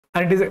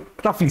and it is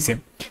roughly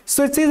same.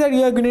 So it says that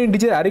you are going to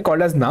integer array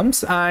called as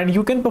nums, and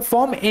you can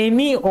perform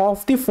any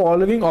of the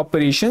following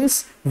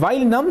operations while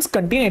nums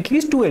contain at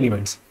least 2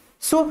 elements.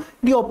 So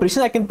the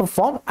operations I can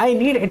perform, I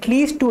need at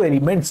least 2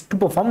 elements to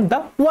perform the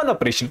one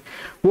operation.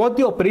 What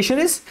the operation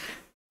is?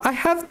 I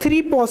have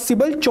 3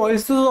 possible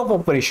choices of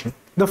operation.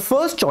 The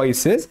first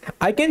choice is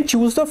I can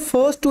choose the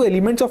first 2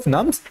 elements of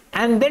nums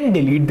and then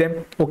delete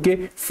them.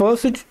 Okay,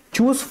 first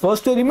choose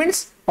first 2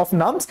 elements of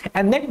nums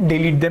and then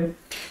delete them.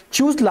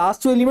 Choose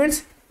last 2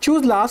 elements,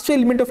 choose last 2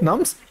 element of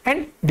nums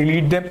and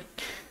delete them.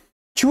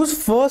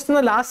 Choose first and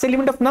the last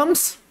element of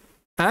nums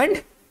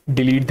and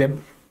delete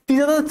them.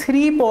 These are the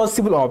 3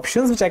 possible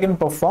options which I can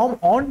perform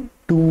on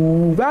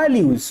 2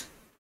 values.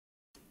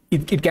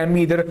 It can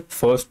be either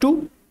first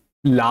 2,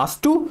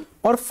 last 2,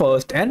 or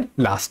first and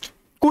last.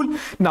 Cool.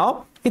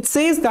 Now it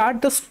says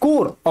that the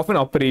score of an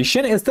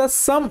operation is the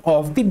sum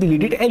of the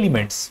deleted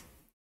elements.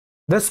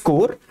 The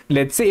score,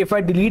 let's say if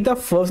I delete the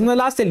first and the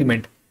last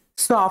element,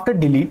 so after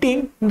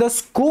deleting, the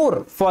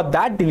score for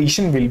that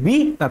deletion will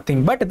be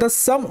nothing but the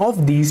sum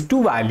of these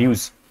 2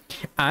 values.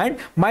 And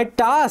my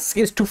task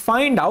is to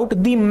find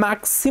out the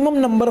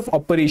maximum number of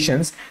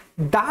operations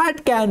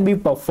that can be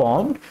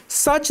performed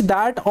such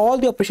that all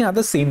the operations have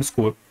the same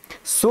score.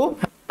 So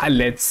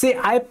let's say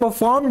I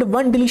performed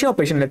one deletion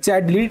operation. Let's say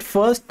I deleted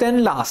first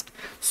and last.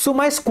 So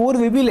my score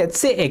will be, let's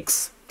say,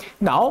 X.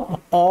 Now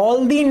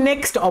all the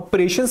next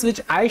operations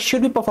which I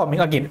should be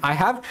performing, again I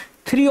have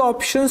 3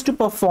 options to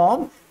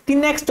perform the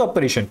next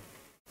operation,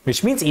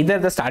 which means either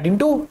the starting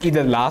 2,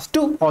 either the last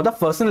 2, or the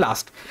first and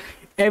last.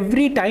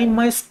 Every time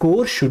my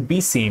score should be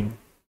same,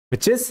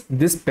 which is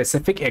this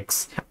specific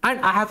X, and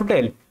I have to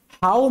tell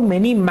how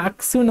many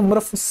maximum number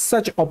of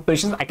such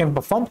operations I can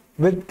perform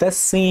with the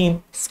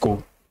same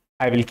score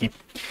I will keep.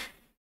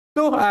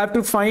 So I have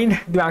to find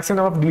the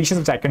maximum number of deletions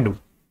which I can do.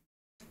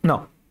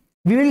 Now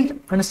we will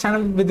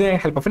understand with the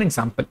help of an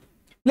example.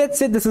 Let's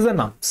say this is a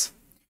nums.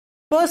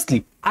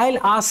 Firstly,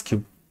 I'll ask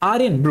you,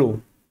 Aryan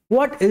bro,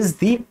 what is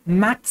the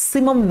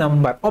maximum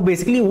number, or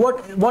basically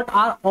what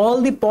are all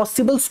the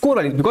possible score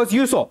values? Because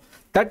you saw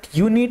that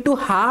you need to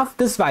have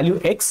this value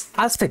X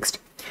as fixed.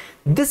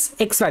 This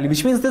X value,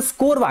 which means the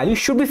score value,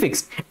 should be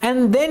fixed,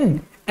 and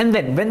then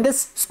when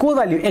this score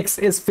value X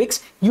is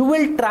fixed, you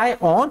will try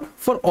on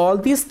for all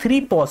these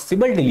 3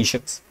 possible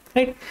deletions,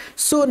 right?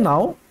 So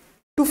now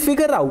to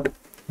figure out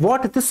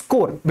what the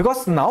score,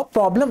 because now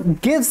problem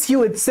gives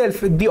you itself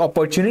the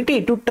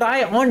opportunity to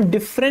try on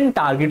different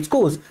target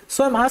scores.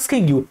 So I'm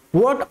asking you,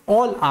 what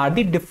all are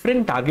the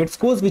different target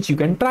scores which you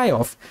can try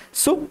off?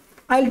 So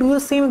I'll do the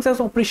same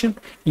exact operation.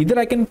 Either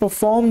I can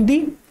perform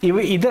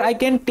either I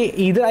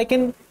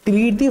can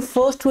delete the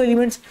first 2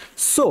 elements.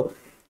 So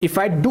if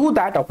I do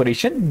that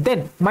operation,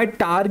 then my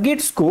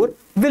target score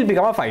will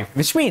become a 5,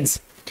 which means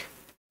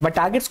my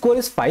target score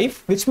is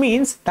 5, which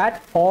means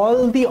that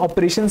all the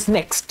operations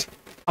next,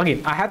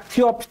 again I have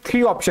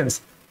 3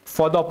 options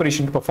for the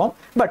operation to perform,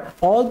 but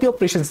all the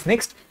operations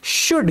next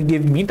should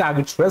give me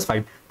target score as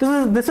 5.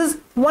 This is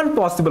one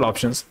possible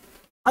options.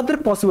 Other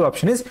possible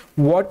option is,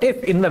 what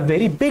if in the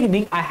very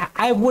beginning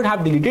I would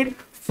have deleted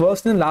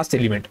first and last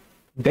element,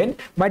 then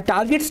my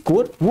target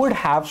score would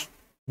have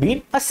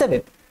been a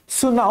 7.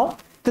 So now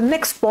the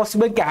next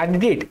possible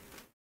candidate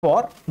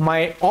for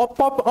my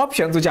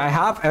options which I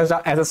have as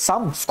a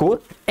sum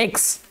score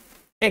X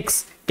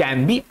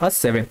can be a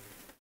 7.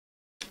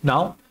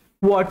 Now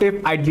what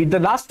if I delete the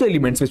last 2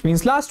 elements, which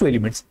means last 2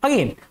 elements?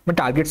 Again my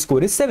target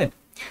score is 7.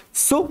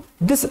 So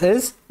this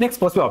is next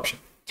possible option.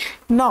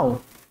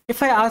 Now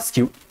if I ask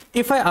you,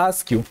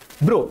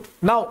 bro,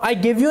 now I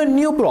gave you a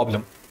new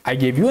problem.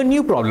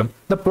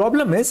 The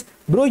problem is,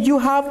 bro, you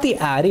have the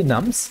array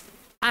nums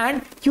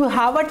and you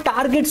have a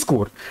target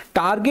score.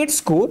 Target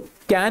score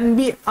can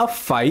be a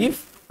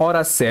 5 or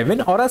a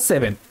 7 or a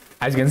 7.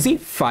 As you can see,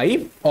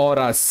 5 or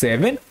a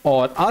 7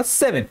 or a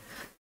 7.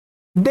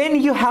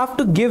 Then you have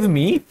to give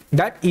me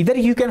that either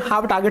you can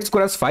have a target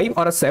score as 5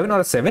 or a 7 or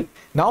a 7.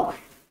 Now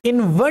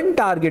in one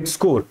target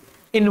score,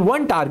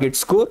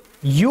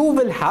 you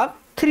will have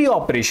 3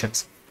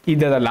 operations,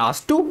 either the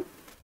last 2,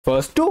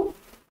 first 2,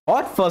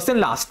 or first and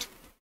last.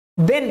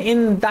 Then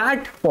in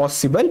that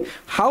possible,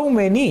 how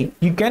many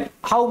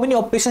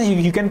operations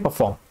you can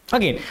perform?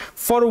 Again,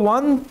 for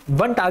one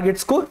target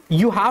score,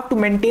 you have to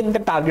maintain the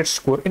target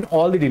score in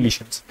all the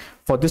deletions.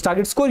 For this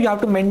target score, you have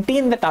to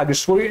maintain the target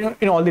score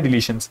in all the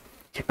deletions.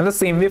 And the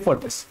same way for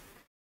this.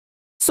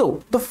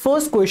 So the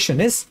first question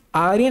is,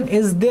 Aryan,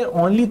 is there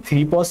only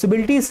 3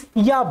 possibilities?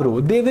 Yeah,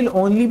 bro, there will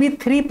only be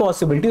 3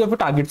 possibilities of a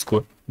target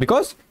score,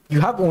 because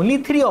you have only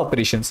 3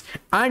 operations,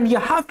 and you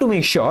have to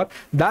make sure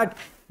that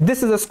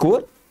this is a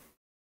score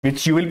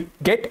which you will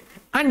get,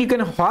 and you can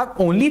have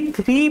only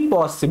 3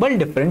 possible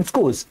different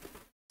scores.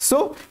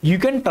 So you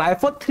can try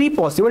for 3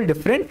 possible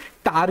different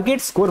target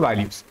score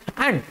values.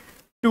 And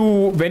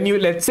when you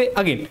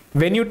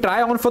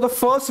try on for the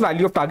first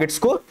value of target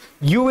score,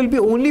 you will be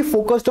only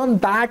focused on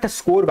that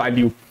score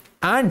value,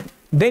 and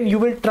then you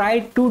will try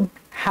to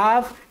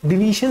have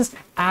deletions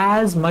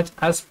as much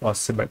as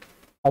possible.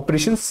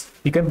 Operations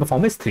you can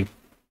perform is 3.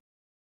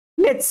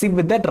 Let's see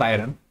with the dry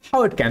run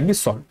how it can be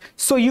solved.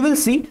 So you will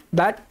see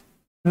that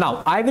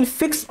now I will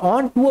fix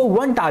on to a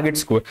one target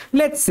score.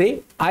 Let's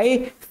say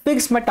I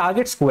fix my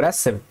target score as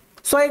 7.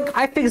 So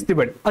I fixed the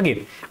bid.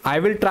 Again, I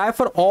will try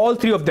for all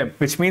three of them,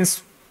 which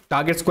means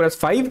target score as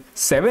 5,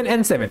 7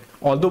 and 7.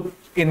 Although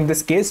in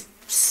this case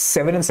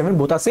 7 and 7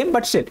 both are same,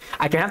 but still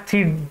I can have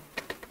three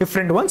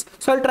different ones.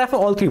 So I'll try for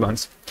all three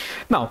ones.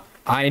 Now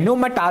I know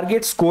my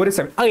target score is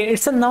 7. Again,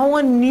 it's now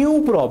a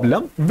new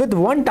problem with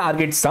one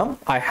target sum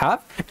I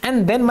have,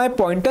 and then my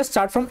pointers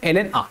start from L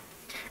and R.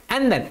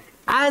 And then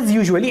as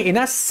usually in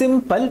a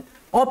simple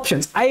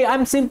options, I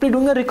am simply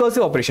doing a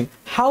recursive operation.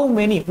 How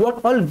many,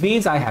 what all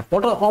ways I have,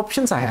 what all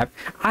options I have?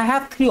 I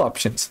have three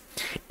options.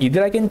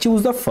 Either I can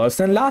choose the first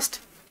and last,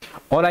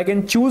 or I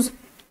can choose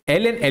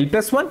L and L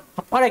plus 1,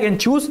 or I can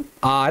choose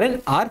R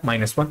and R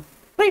minus 1,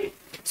 right?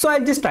 So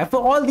I'll just try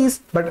for all these,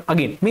 but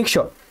again, make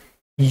sure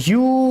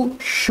you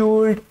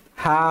should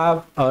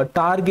have a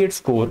target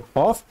score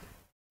of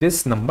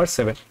this number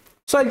 7.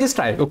 So I'll just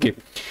try, okay.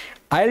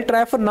 I'll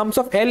try for nums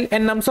of L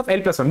and nums of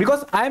L plus 1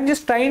 because I'm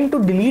just trying to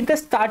delete the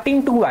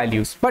starting two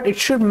values, but it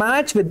should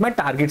match with my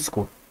target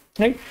score,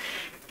 right?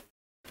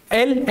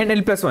 L and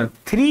L plus 1,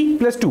 3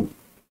 plus 2.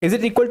 Is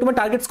it equal to my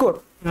target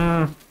score?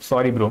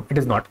 Sorry, bro, it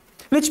is not.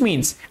 Which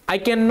means I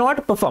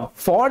cannot perform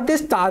for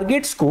this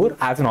target score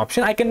as an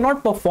option. I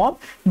cannot perform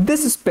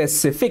this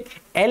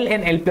specific L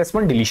and L plus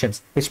 1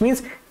 deletions, which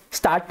means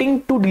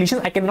starting two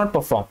deletions I cannot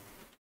perform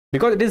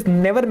because it is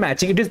never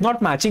matching. It is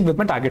not matching with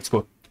my target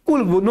score.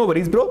 Cool, no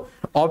worries, bro.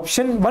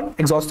 Option 1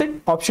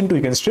 exhausted. Option 2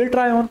 you can still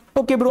try on.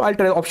 Okay, bro, I'll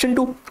try option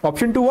 2.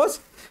 Option 2 was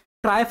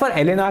try for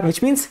LNR,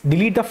 which means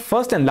delete the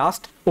first and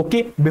last.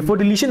 Okay, before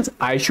deletions,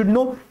 I should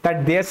know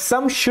that their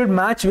sum should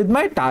match with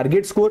my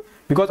target score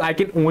because I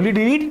can only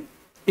delete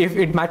if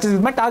it matches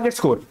with my target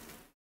score.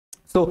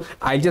 So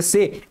I'll just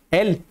say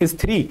L is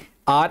 3,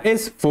 R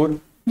is 4.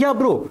 Yeah,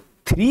 bro,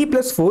 3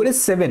 plus 4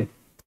 is 7.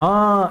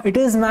 It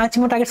is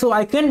matching my target, so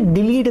I can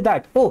delete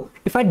that. Oh,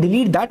 if I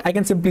delete that, I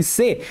can simply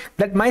say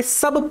that my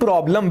sub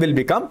problem will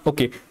become,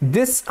 okay,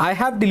 this I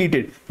have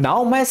deleted.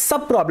 Now my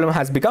sub problem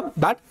has become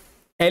that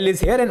L is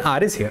here and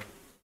R is here.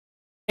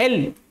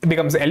 L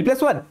becomes L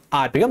plus 1,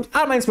 R becomes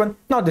R minus 1.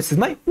 Now this is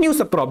my new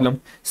sub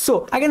problem.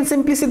 So I can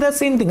simply say the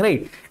same thing,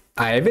 right?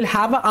 I will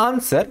have an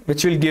answer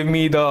which will give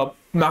me the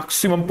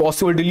maximum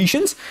possible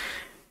deletions,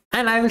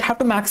 and I will have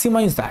to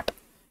maximize that.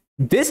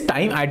 This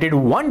time I did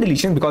one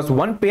deletion because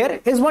one pair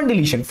is one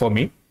deletion for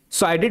me.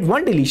 So I did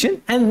one deletion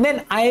and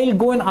then I'll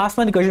go and ask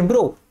my recursion,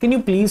 bro, can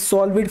you please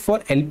solve it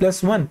for L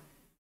plus 1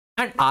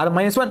 and R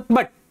minus 1?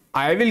 But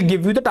I will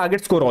give you the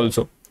target score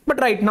also.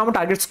 But right now my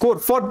target score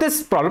for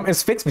this problem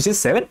is fixed, which is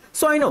 7.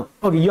 So I know,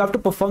 okay, you have to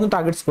perform the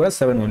target score as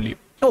 7 only.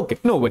 Okay,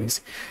 no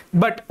worries.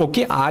 But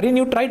okay, Aryan,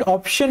 you tried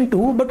option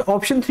 2, but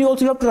option 3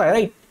 also you have to try,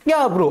 right?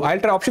 Yeah, bro, I'll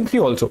try option 3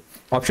 also.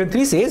 Option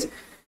 3 says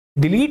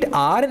delete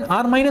R and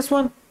R minus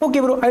 1. Okay,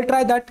 bro, I'll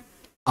try that.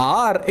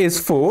 R is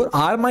 4,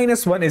 R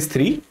minus 1 is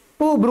 3.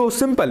 Oh, bro,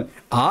 simple.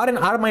 R and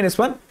R minus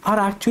 1 are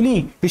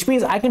actually, which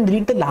means I can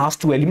delete the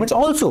last two elements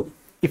also.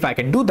 If I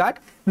can do that,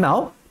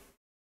 now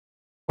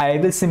I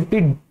will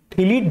simply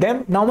delete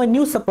them. Now my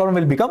new subproblem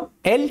will become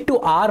L to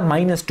R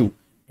minus 2.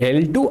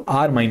 L to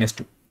R minus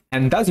 2.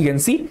 And thus you can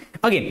see,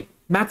 again,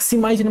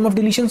 maximize the number of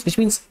deletions, which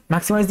means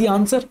maximize the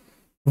answer.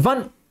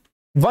 One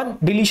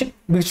deletion,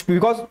 which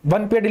because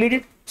one pair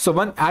deleted, so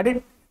one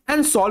added,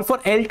 and solve for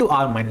L to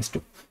R minus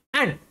 2.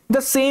 And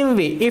the same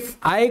way, if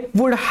I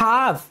would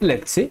have,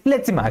 let's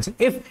imagine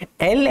if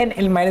L and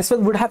L minus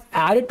 1 would have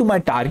added to my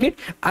target,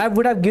 I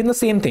would have given the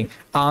same thing.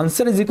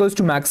 Answer is equals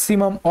to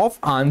maximum of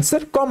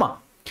answer, comma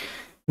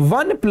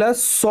 1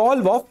 plus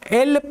solve of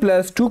L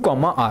plus 2,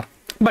 comma R.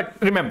 But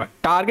remember,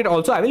 target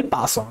also I will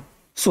pass on,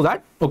 so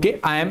that, okay,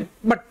 I am,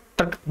 but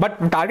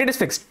target is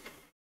fixed.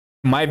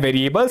 My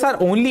variables are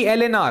only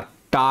L and R.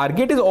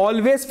 Target is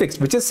always fixed,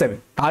 which is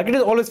 7. Target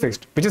is always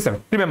fixed, which is 7.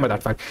 Remember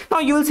that fact. Now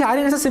you will say,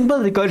 Aryan, it's a simple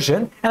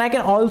recursion and I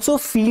can also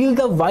feel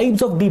the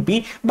vibes of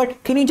DP,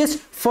 but can you just,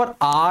 for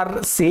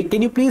our sake,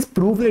 can you please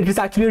prove it is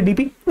actually a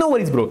DP? No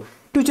worries, bro.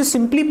 To just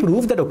simply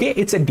prove that, okay,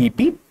 it's a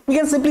DP, we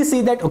can simply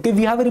say that, okay,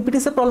 we have a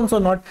repeated subproblems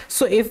or not.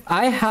 So if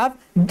I have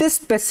this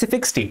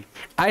specific state,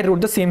 I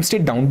wrote the same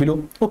state down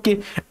below.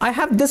 Okay, I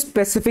have this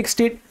specific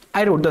state,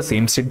 I wrote the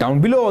same state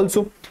down below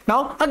also.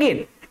 Now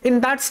again, in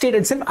that state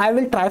itself, I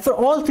will try for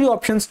all three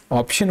options.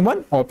 Option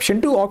 1,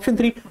 option 2, option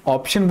 3.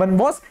 Option 1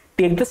 was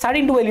take the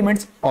starting two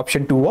elements.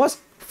 Option 2 was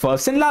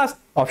first and last.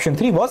 Option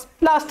 3 was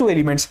last two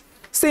elements.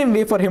 Same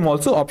way for him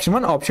also, option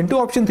 1, option 2,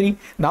 option 3.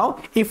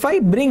 Now, if I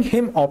bring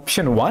him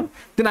option 1,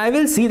 then I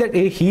will see that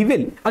he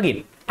will,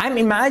 again, I'm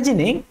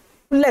imagining,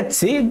 let's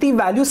say the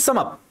values sum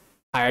up.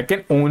 I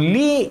can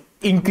only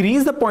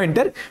increase the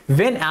pointer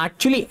when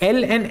actually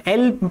L and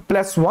L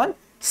plus 1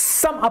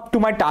 sum up to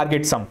my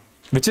target sum,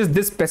 which is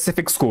this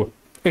specific score.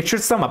 It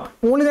should sum up,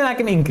 only then I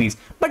can increase.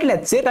 But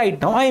let's say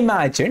right now I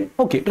imagine,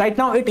 okay, right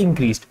now it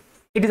increased.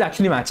 It is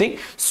actually matching.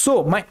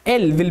 So my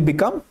L will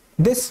become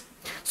this.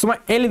 So my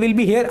L will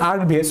be here, R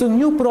will be here. So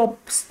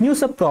new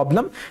sub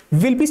problem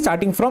will be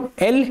starting from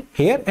L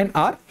here and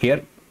R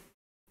here.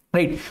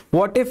 right?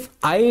 What if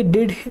I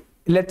did,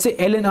 let's say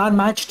L and R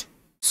matched?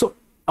 So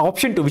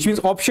option 2, which means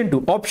option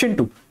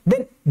 2,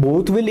 then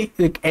both will,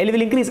 like, L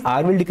will increase,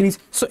 R will decrease,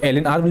 so L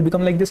and R will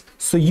become like this.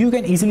 So you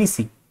can easily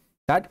see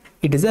that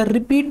it is a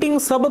repeating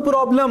sub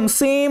problem,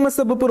 same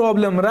sub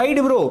problem, right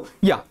bro?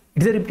 Yeah,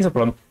 it is a repeating sub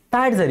problem.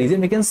 That's the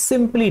reason we can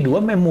simply do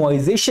a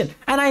memoization.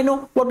 And I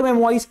know what to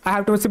memorize. I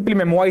have to simply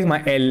memorize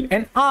my L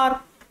and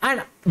R,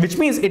 and which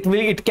means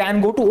it can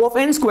go to O of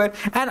n square,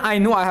 and I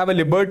know I have a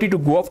liberty to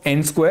go of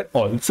n square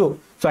also.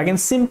 So I can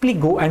simply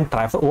go and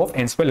try for O of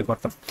n square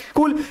algorithm.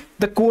 Cool.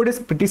 The code is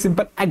pretty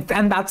simple, and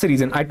that's the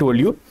reason I told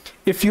you,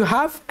 if you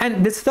have,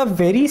 and this is a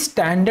very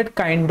standard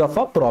kind of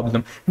a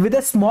problem with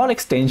a small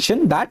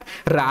extension, that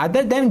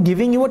rather than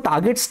giving you a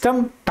target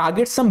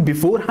sum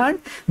beforehand,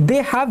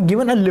 they have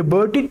given a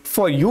liberty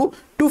for you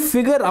to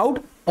figure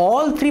out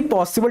all three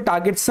possible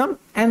target sum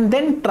and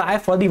then try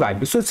for the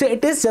value. So say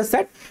it is just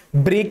that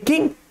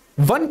breaking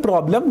one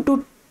problem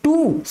to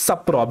two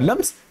sub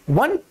problems.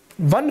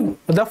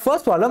 The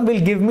first problem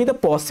will give me the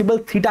possible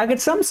three target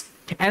sums,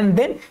 and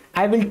then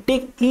I will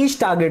take each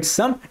target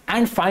sum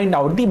and find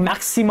out the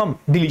maximum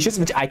deletions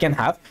which I can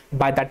have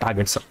by that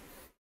target sum.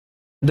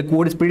 The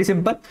code is pretty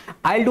simple.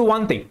 I'll do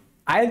one thing.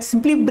 I'll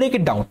simply break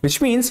it down,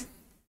 which means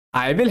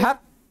I will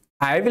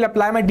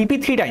apply my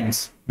DP 3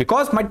 times,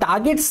 because my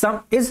target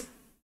sum is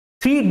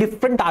 3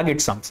 different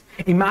target sums.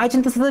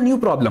 Imagine this is a new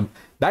problem,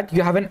 that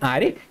you have an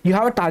array, you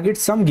have a target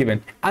sum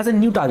given as a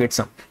new target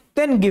sum.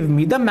 Then give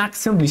me the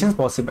maximum deletions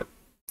possible.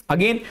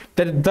 Again,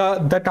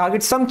 the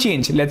target sum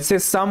change. Let's say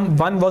sum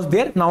 1 was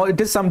there, now it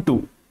is sum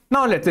 2.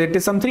 Now let's say it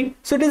is sum 3.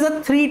 So it is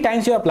a 3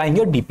 times you're applying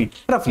your DP,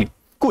 roughly.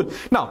 Cool.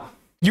 Now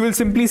you will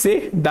simply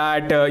say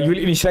that you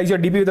will initialize your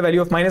DP with a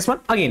value of -1.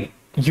 Again,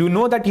 you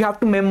know that you have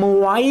to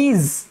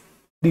memorize.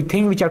 The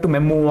thing which you have to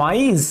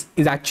memorize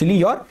is actually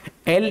your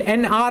L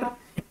and R.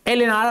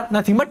 L and R,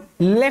 nothing but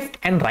left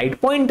and right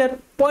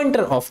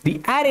pointer of the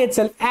array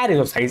itself. Array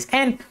of size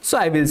n. So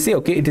I will say,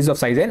 okay, it is of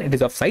size n, it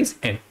is of size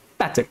n.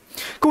 That's it.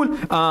 Cool.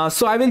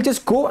 So I will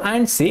just go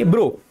and say,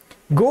 bro,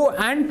 go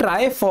and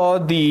try for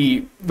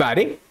the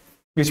array,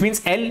 which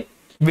means L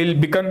will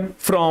become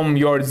from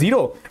your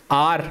 0,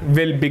 R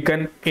will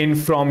become in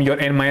from your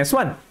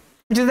n-1,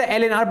 which is the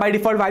L and R by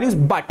default values.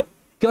 But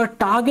your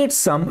target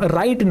sum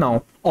right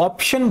now,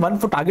 option 1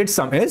 for target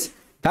sum is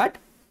that,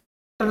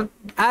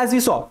 as you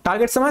saw,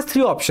 target sum has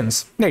 3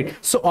 options, right?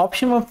 So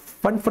option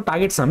 1 for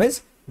target sum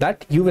is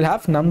that you will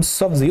have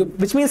nums of 0,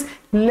 which means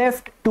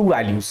left 2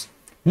 values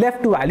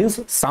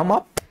sum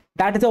up.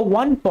 That is a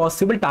one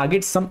possible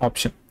target sum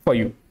option for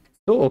you.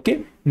 So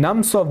okay,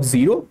 nums of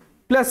 0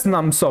 plus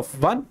nums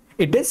of 1,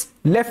 it is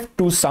left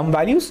 2 sum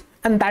values,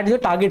 and that is your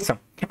target sum.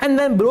 And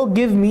then bro,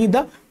 give me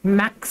the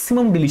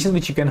maximum deletions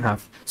which you can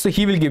have. So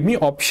he will give me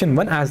option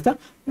 1 as the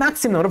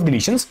maximum number of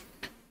deletions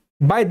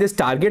by this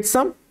target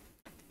sum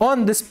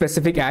on this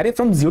specific array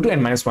from 0 to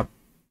n-1.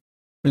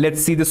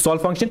 Let's see the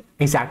solve function.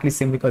 Exactly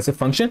same recursive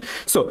function.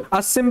 So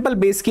a simple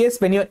base case,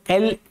 when your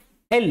L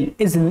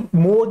is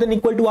more than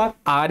equal to R.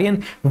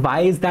 Aryan, why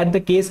is that the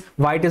case?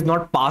 Why it is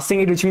not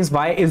passing it, which means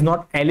why is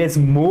not L is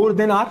more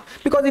than R?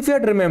 Because if you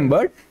had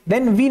remembered,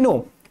 then we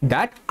know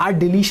that our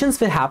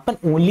deletions will happen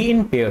only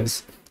in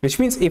pairs, which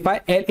means if my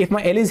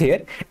L is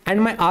here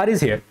and my R is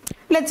here,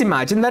 let's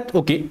imagine that,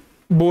 okay,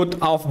 both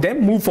of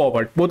them move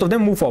forward,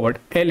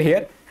 L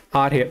here,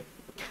 R here,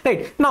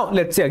 right? Now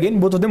let's say again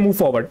both of them move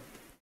forward,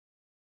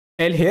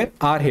 L here,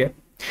 R here.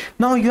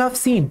 Now you have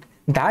seen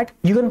that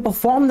you can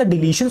perform the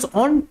deletions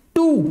on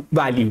 2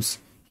 values.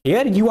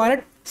 Here you are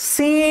at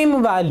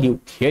same value,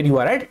 here you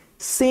are at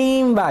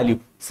same value,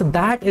 so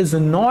that is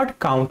not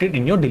counted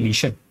in your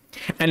deletion.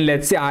 And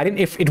let's say Aryan,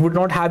 if it would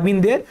not have been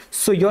there,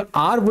 so your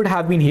R would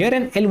have been here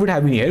and L would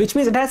have been here, which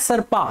means it has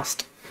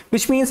surpassed,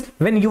 which means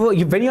when your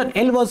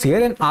L was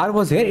here and R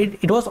was here,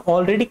 it was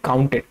already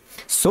counted.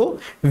 So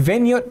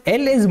when your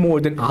L is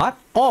more than R,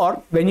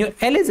 or when your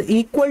L is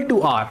equal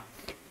to R,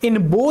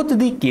 in both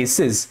the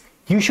cases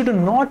you should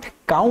not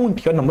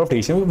count your number of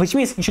deletions, which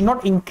means you should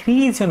not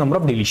increase your number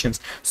of deletions.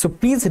 So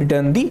please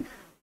return the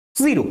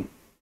 0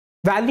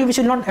 value, which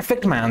will not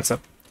affect my answer.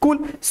 Cool.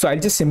 So I'll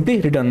just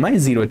simply return my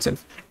 0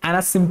 itself. And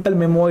a simple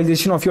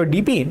memorization of your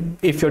DP,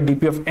 if your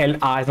DP of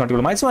LR is not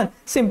equal to -1,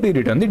 simply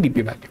return the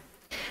DP value.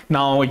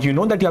 Now you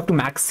know that you have to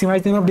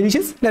maximize the number of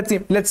deletions.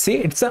 Let's say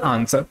it's an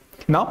answer.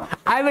 Now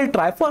I will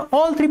try for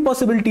all 3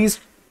 possibilities.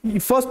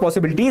 First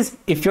possibility is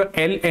if your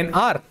L and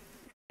R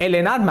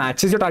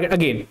matches your target.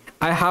 Again,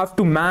 I have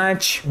to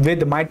match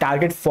with my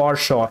target for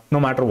sure, no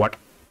matter what.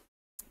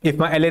 If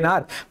my L and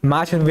R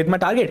match with my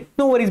target,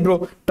 no worries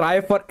bro,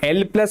 try for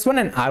L plus 1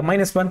 and R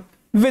minus 1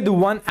 with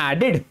one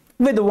added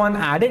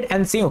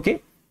and say,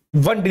 okay,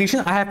 1 deletion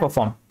I have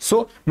performed,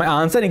 so my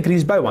answer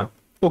increased by 1.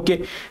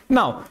 Okay,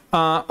 now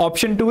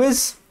option 2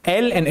 is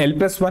L and L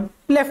plus 1,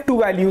 left 2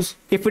 values.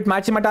 If it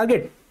matches my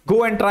target,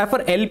 go and try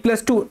for L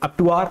plus 2 up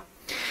to R,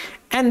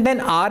 and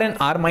then R and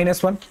R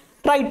minus 1,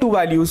 try 2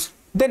 values.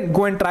 Then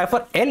go and try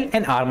for L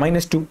and R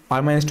minus 2,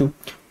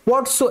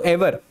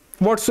 Whatsoever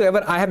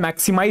I have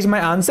maximized my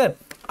answer,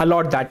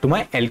 allot that to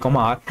my L comma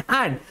R.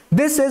 And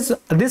this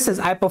is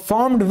I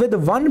performed with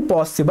one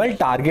possible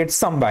target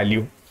sum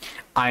value.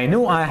 I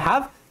know I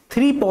have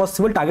 3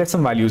 possible target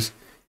sum values.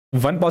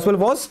 One possible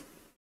was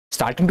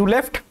starting to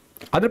left,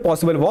 other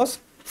possible was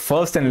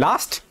first and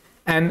last,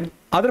 and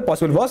other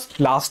possible was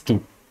last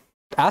 2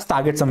 as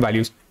target sum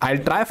values. I'll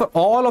try for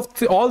all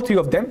 3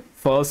 of them,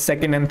 first,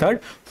 second, and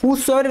third.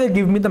 Whosoever will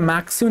give me the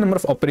maximum number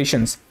of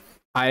operations,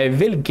 I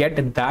will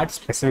get that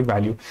specific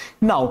value.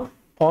 Now,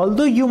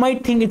 although you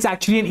might think it's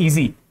actually an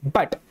easy,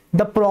 but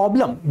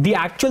the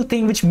actual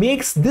thing which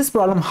makes this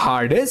problem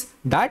hard is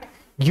that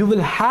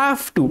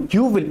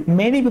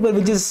many people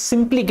will just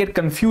simply get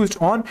confused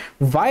on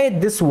why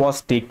this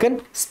was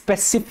taken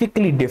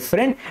specifically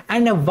different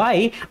and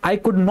why I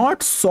could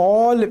not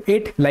solve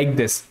it like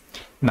this.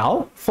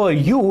 Now, for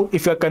you,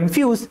 if you're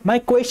confused, my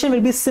question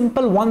will be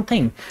simple one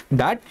thing,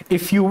 that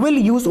if you will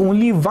use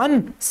only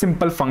one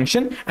simple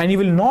function and you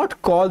will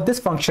not call this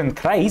function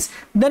thrice,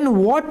 then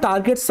what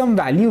target sum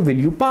value will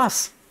you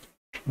pass?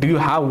 Do you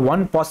have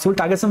one possible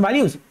target sum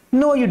values?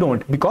 No, you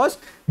don't, because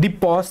the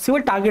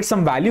possible target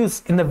sum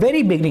values in the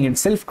very beginning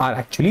itself are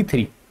actually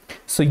 3.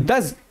 So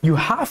thus, you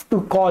have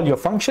to call your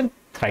function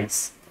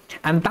thrice.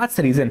 And that's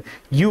the reason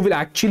you will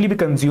actually be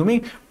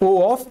consuming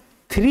O of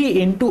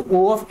 3 into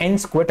O of n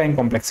square time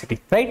complexity,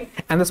 right?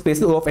 And the space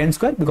is O of n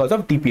square because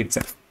of TP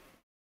itself.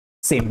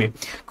 Same way.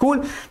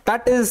 Cool.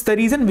 That is the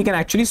reason we can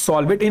actually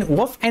solve it in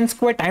O of n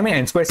square time and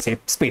n square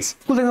space.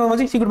 Cool. Thanks for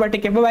watching. See you. Goodbye.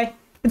 Take care. Bye bye.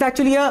 It's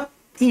actually a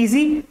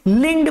easy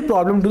linked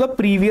problem to the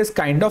previous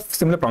kind of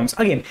similar problems.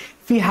 Again,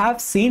 we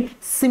have seen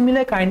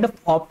similar kind of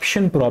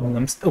option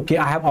problems. Okay,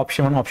 I have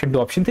option 1, option 2,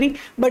 option 3,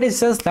 but it's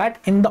just that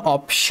in the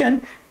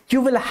option you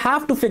will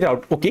have to figure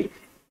out, okay,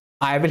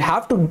 I will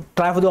have to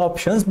try for the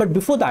options, but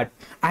before that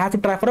I have to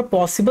try for a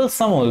possible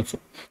sum also.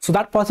 So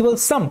that possible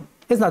sum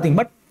is nothing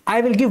but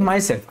I will give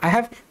myself, I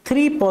have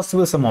 3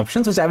 possible sum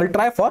options which I will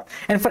try for,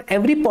 and for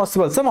every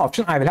possible sum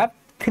option I will have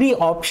 3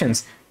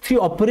 options, 3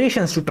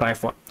 operations to try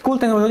for. Cool.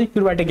 Thank you for watching.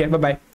 Goodbye. Take care. Bye bye.